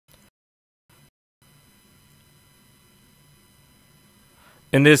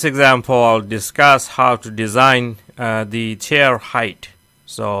In this example, I'll discuss how to design the chair height.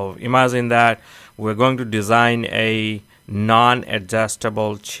 So imagine that we're going to design a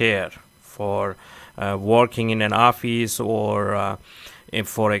non-adjustable chair for working in an office or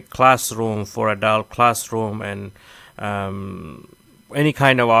for a classroom, for adult classroom, and any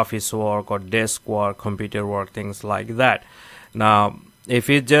kind of office work or desk work, computer work, things like that. Now, if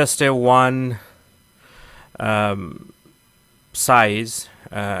it's just a one size,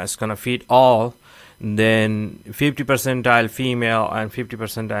 it's gonna fit all, then 50 percentile female and 50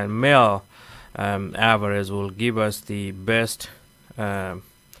 percentile male average will give us the best. It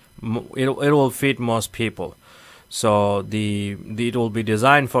will fit most people. So it will be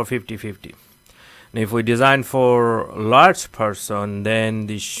designed for 50-50. And if we design for large person, then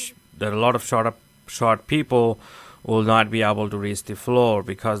there are a lot of short people will not be able to reach the floor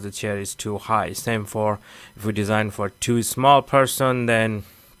because the chair is too high. Same for if we design for too small person, then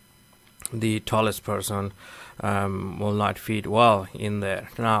the tallest person will not fit well in there.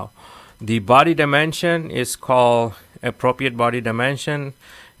 Now, the body dimension is called appropriate body dimension.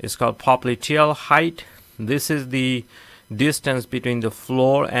 It's called popliteal height. This is the distance between the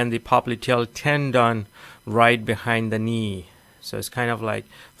floor and the popliteal tendon right behind the knee. So it's kind of like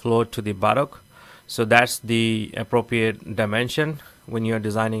floor to the buttock. So that's the appropriate dimension when you're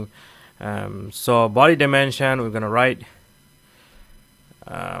designing. So body dimension, we're going to write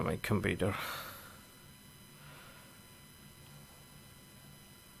my computer.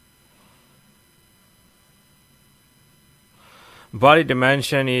 Body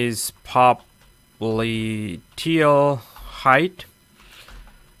dimension is popliteal height.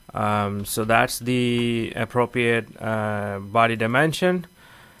 So that's the appropriate body dimension.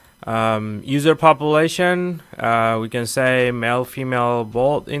 User population, we can say male, female,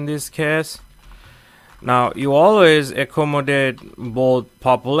 both in this case. Now, you always accommodate both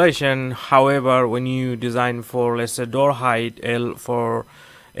population. However, when you design for, let's say, door height for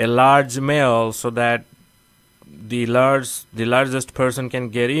a large male, so that the largest person can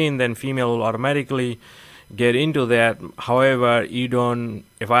get in, then female will automatically get into that. However, you don't,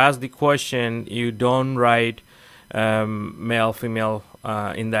 if I ask the question, you don't write male, female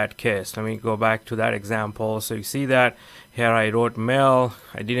in that case. Let me go back to that example. So you see that here I wrote male.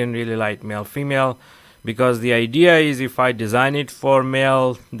 I didn't really like male, female, because the idea is if I design it for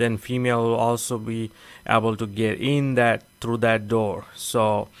male, then female will also be able to get in that through that door.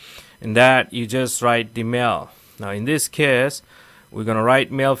 So in that, you just write the male. Now in this case, we're going to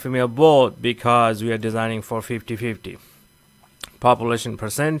write male, female both because we are designing for 50-50. Population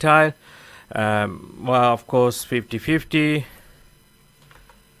percentile, well, of course, 50-50.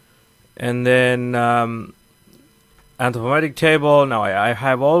 And then anthropometric table. Now I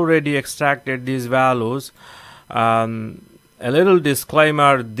have already extracted these values. A little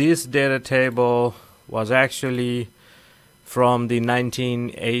disclaimer, this data table was actually from the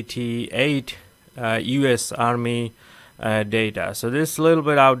 1988 US Army data. So this is a little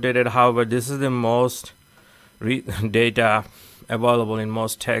bit outdated. However, this is the most data available in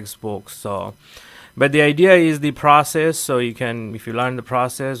most textbooks. So, but the idea is the process. So you can, if you learn the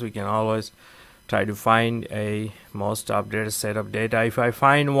process, we can always try to find a most updated set of data. If I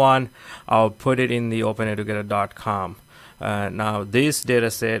find one, I'll put it in the openeducator.com. Now this data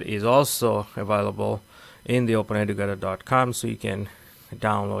set is also available in the openeducator.com, so you can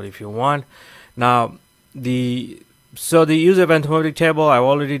download if you want. Now the user anthropometric table, I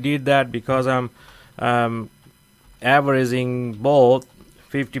already did that because I'm averaging both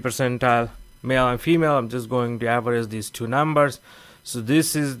 50 percentile male and female. I'm just going to average these two numbers. So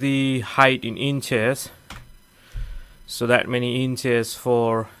this is the height in inches. So that many inches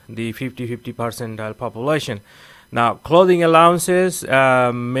for the 50-50 percentile population. Now clothing allowances,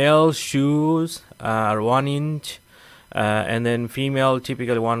 male shoes are 1 inch. And then female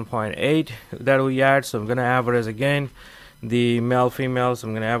typically 1.8 that we add. So I'm going to average again the male female. So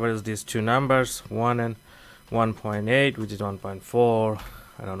I'm going to average these two numbers, 1 and 1.8, which is 1.4.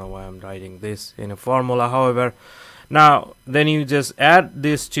 I don't know why I'm writing this in a formula. However, now then you just add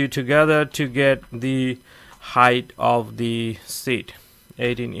these two together to get the height of the seat,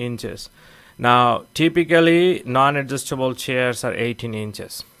 18 inches. Now typically non-adjustable chairs are 18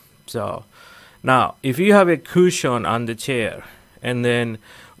 inches. So now, if you have a cushion on the chair, and then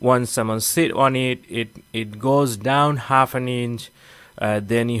once someone sit on it, it goes down half an inch,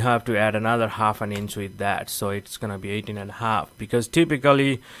 then you have to add another half an inch with that. So it's going to be 18.5. Because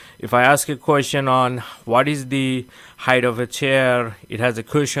typically, if I ask a question on what is the height of a chair, it has a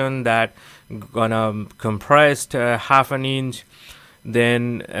cushion that gonna compress half an inch.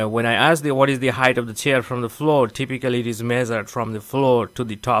 then when I ask what is the height of the chair from the floor, typically it is measured from the floor to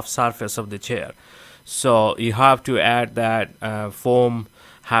the top surface of the chair. So you have to add that foam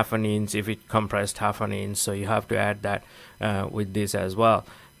half an inch if it compressed half an inch. So you have to add that with this as well.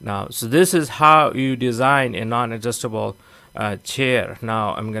 Now, so this is how you design a non-adjustable chair.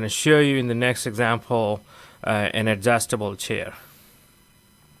 Now I'm going to show you in the next example an adjustable chair.